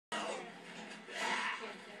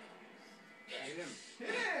Hit him.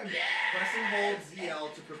 Hit him! Press and hold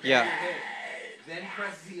ZL to prepare Yeah. your hit. Then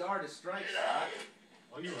press ZR to strike, Scott.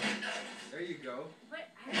 Oh, you're right. There you go. What?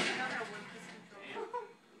 I don't know how to work this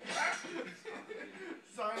controller.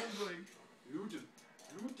 Sounds like...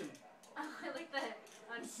 Luton. Oh, I like the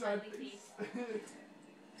unsmiley face.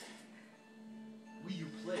 Wii U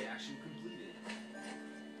Play action completed.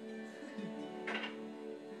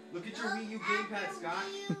 Look at your Wii U gamepad, Scott.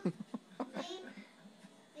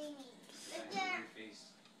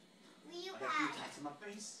 I have few tats in my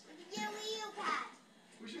face.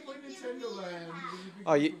 We should play Nintendo Land.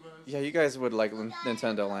 Oh, yeah, you guys would like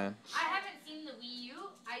Nintendo Land. I haven't seen the Wii U.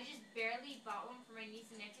 I just barely bought one for my niece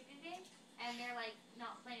and nephew today, and they're like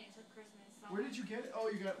not playing it until Christmas. So Where did you get it? Oh,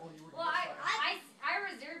 you got. Well, you were. Well, I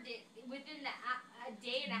reserved it within a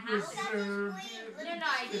day and a half. Reserved. No,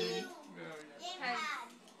 I didn't. No, yeah.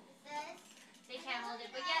 They can't hold it,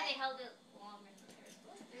 but yeah, they held it longer than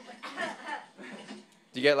they were supposed to.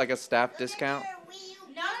 Do you get like a staff discount?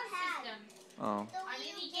 Not on system. Oh, On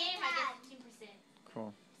any game, I get 15%.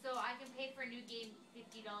 cool. So I can pay for a new game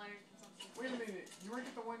 $50 or something. Wait a minute. You work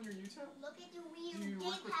at the one near Utah? Look at the Wii U Do you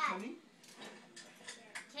work with gamepad. Kenny?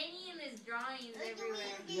 Kenny and his drawings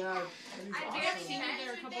everywhere. Yeah. I Kenny's barely awesome. seen you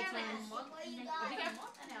there a couple met times. him.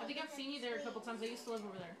 I think I've seen you there a couple times. I used to live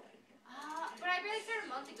over there. But I barely started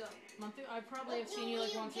a month ago. I probably have seen you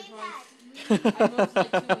like once or twice. Okay, I moved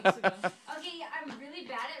like 2 weeks ago. I'm really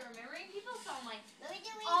bad at remembering people, so I'm like, Look at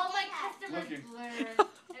the Wii U all my gamepad. customers Looking. blur.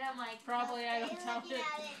 And I'm like, Probably I don't doubt it.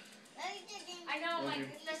 I know, like,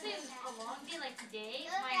 especially a long day like today,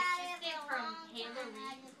 my assistant from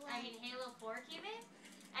Halo 4 came in,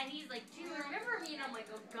 and he's like, do you remember me? And I'm like,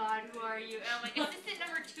 oh God, who are you? And I'm like, assistant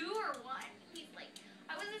number 2 or 1? He's like,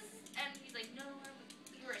 I was this, and he's like, no,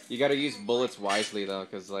 you were You gotta use bullets wisely though,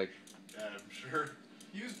 cause like. Yeah, I'm sure.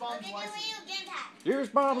 Use bombs Look at the wisely. Wii U gamepad. Use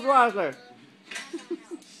bombs wisely.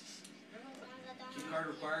 Key card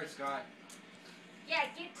required, Scott. Yeah,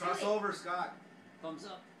 get to Cross it. over, Scott. Thumbs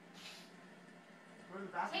up. Go to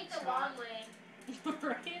the bathroom, Take the Scott. long way.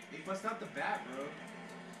 Right? Hey, bust out the bat, bro.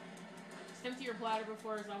 Just empty your bladder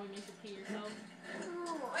before a zombie makes you pee yourself.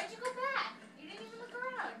 Why'd you go back? You didn't even look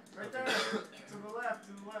around. Right there. To the left.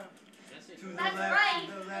 To the left. To the That's left, right.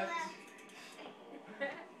 to the left.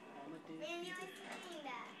 Man, you were saying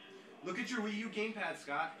that. Look at your Wii U gamepad,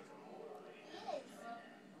 Scott.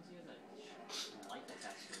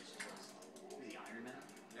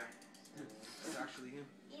 Yes. That's actually him.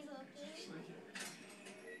 He's looking.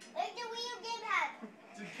 Look at the Wii U gamepad.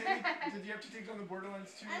 Did you have to take on the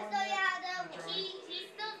Borderlands 2 I'm one? so yeah, He's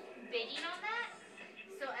still bidding on that.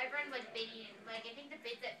 So everyone's like bidding. Like I think the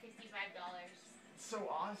bid's at $55. It's so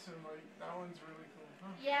awesome. Like that one's really cool.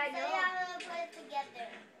 Huh? Yeah, I So know. yeah, we'll put it together.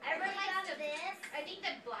 Everyone You likes have to. this. I think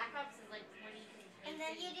that Black Ops is like 20. And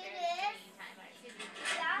then you do this.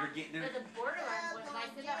 Yeah. But the Borderlands was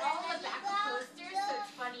nice. And all the back posters, so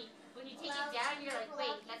it's funny. When you take it down, you're like,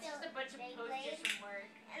 wait, that's just a bunch of posters from work.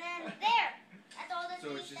 And then there. That's all the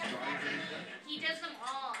So it's things just that drawings we and stuff? He does them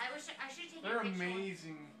all. I wish I should take a They're picture.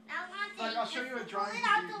 amazing. Now launch it. Like, I'll show you a drawing Pull it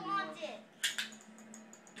out to to do. launch it.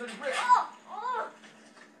 There's Rick. Oh.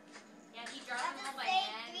 Yeah, he draws them all by Say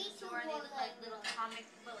hand. 3, 2, So they look 1, like little comic,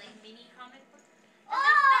 but like mini comic books. Oh,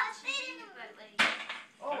 Not spit cheesy, in the but like.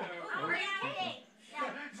 Oh. Are you okay? Yeah.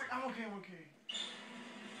 He's like, I'm okay. I'm okay.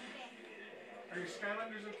 Okay. Are your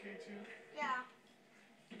Skylanders okay too? Yeah.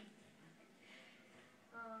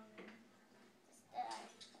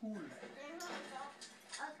 Cool.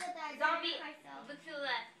 Zombie, look to the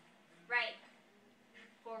left, right,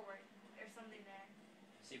 forward. There's something there.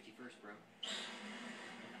 Safety first, bro.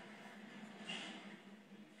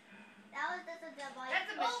 That was just a device. That's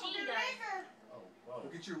a machine gun. Oh, whoa.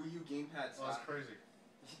 Look at your Wii U gamepad, Oh, that's Scott. crazy.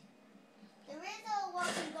 There is a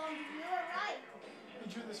walking zombie. You were right. He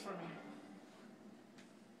drew this for me.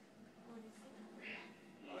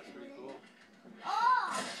 Oh, that's pretty cool. Oh!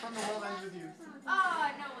 From the world ends with you. Oh,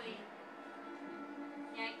 no way.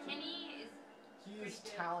 Yeah, Kenny is. He is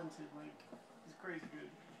Pretty good. talented. Like he's crazy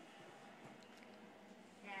good.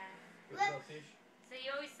 Yeah. Look. So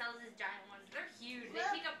he always sells his giant ones. They're huge. They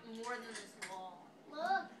take up more than this wall.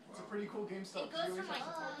 Look. It's a pretty cool game stuff. It goes from like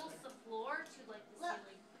almost the floor to like the Look.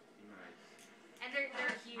 ceiling. Nice. And they're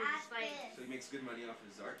huge. At Like. this. So he makes good money off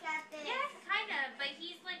his art. Look at this. Yeah, kind of, but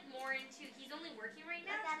he's like more into. He's only working right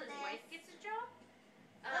now Look at until his this. wife gets a job.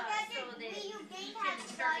 Look at So your that Wii U he gamepad,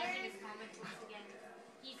 can start Butter. using his comic books again.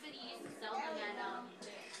 He said he used to sell them at the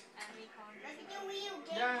anime con. Look at your Wii U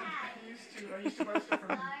Yeah, gamepad. he used to. I used to buy stuff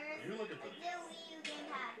from him. Butter. You look at the Look at your Wii U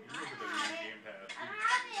gamepad. you I look at don't have the it. gamepad. I don't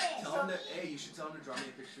have it. Tell him that, hey, you should tell him to draw me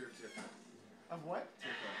a picture of Tifa. Of what?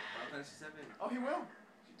 Tifa. Final Fantasy 7. Oh, he will.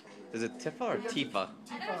 Is it Tifa or Tifa?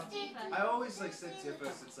 I thought it was Tifa. I always like said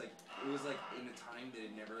Tifa since like it was like in a time that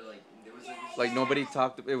it never like there was like Like nobody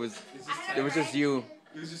talked. It was just you.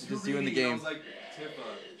 it was just you in the reading, game. I was like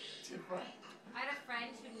Tifa. I had a friend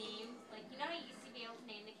who named, like, you know how you used to be able to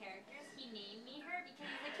name the characters? He named me her because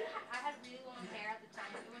he's like, I had really long hair at the time.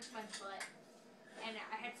 It went to my butt. And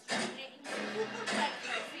I had straightened it. And he's like, you look like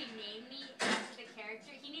her. So he named me after the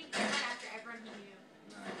character. He named everyone after everyone he knew.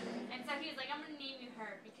 And so he was like, I'm going to name you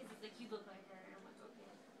her because he's like, you look like her. And I'm like,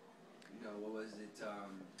 okay. No, what was it?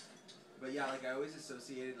 But yeah, like I always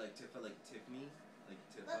associated like Tifa, like Tiffany, like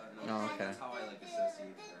Tifa. And Oh, okay. That's how I like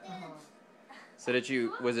associated that. So did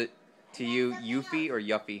you? Was it to you Yuffie or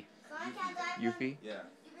Yuffie? Yuffie? Yeah.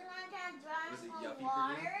 Was it Yuffie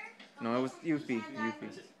for you? No, it was Yuffie.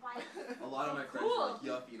 Yuffie. A lot of my friends were like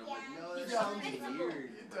Yuffie, and I'm like, no, that sounds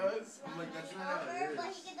weird. It does. I'm like, that's not how it But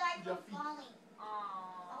is. he could die from falling.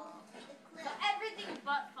 Aww. The So cliff. everything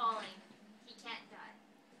but falling, he can't die.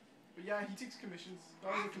 But yeah, he takes commissions.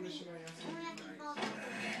 That was a commission I asked him.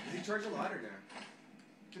 Does he charge a lot or no?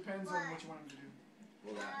 Depends on what you want him to do.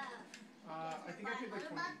 Well, that. I think I paid like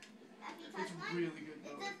 20. It's really good It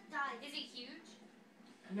though. just dies. Is he huge?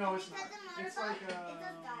 No, it's not. If you touch the It's motorbug, like it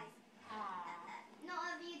just dies. Aww. No,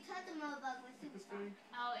 if you touch the motorbug with this super big.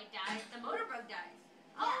 Oh, it dies. The motorbug dies.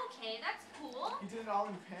 Yeah. Oh, okay, that's cool. He did it all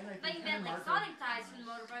in pen, I think. Like pen then, and like marker. Sonic dies from the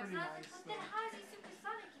motorbug. So Pretty I was like, nice, but then though. how is he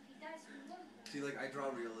supersonic if he dies from the motorbug? See, like I draw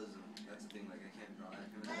realism. That's the thing. Like I can't draw that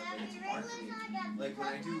kind of But stuff. Like, if it's you hard for regularly me. not get Like when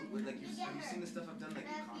I do, touched, like you have get you seen hurt. the stuff I've done like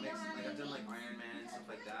in But if you comics, don't like I've done like have Iron Man and stuff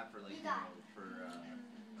like that for like you die. for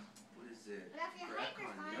what is it? But if you're For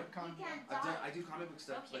Epcon, hypersonic, Epcon. you can't I've done die. I do comic book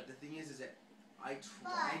stuff, Okay. but the thing is that I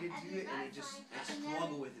try to do it and it just I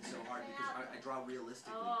struggle with it so hard because I draw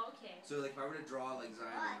realistically. Oh, okay. So like if I were to draw like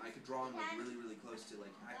Zion, I could draw him like really close to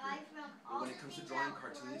like Die accurate. from But all when the it comes to things drawing that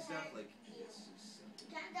cartoony will stuff, hurt like you. it's just You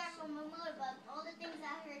can't die from a motorbug, all the things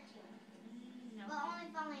that hurt you. No. But only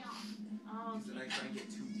falling off. Oh, because then I okay. try and get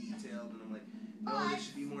too detailed and I'm like, no, there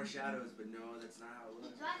should be more shadows, but no, that's not how it You're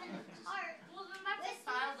looks. driving I a just- car. Well, then that's a With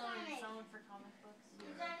style though in supersonic. its own for comic books.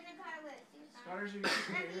 You're driving a car with supersonic. Scotters, are you And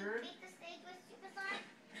if you scared? beat the stage with supersonic,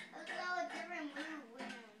 it'll go a different move with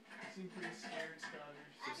him. You seem pretty scared, Scotters.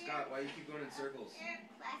 So Scott, why you keep going in circles? Your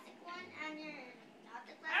classic one and your not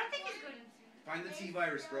the classic I don't think one. he's good. Find the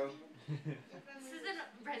T-virus, bro. Different This moves. isn't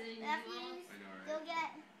Resident But if Evil. you I know, still right? get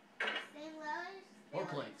same levels, More they'll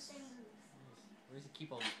do planks. the same moves. Where does he keep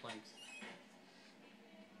all these planks?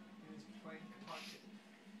 In his plank pocket.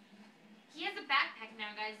 He has a backpack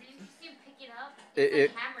now, guys. Didn't you see him pick it up? It-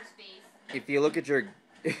 It's like hammer space. If you look at your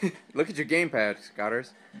look at your gamepad,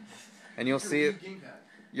 Scotters, and you'll see it. Gamepad.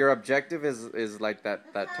 Your objective is like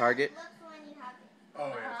that That's how target. it looks when you have it.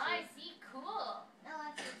 Oh I see. Cool. No,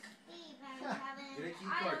 if it's Steve and you have it Get a in key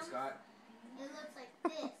the card, items, Scott. it looks like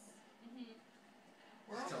this.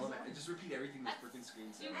 Just tell him. Just repeat everything this freaking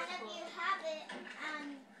screen says. Super And if cool. you have it and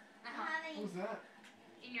you Uh-huh. have What was that?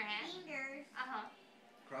 In your hand? fingers, Uh-huh.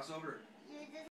 Cross over. you just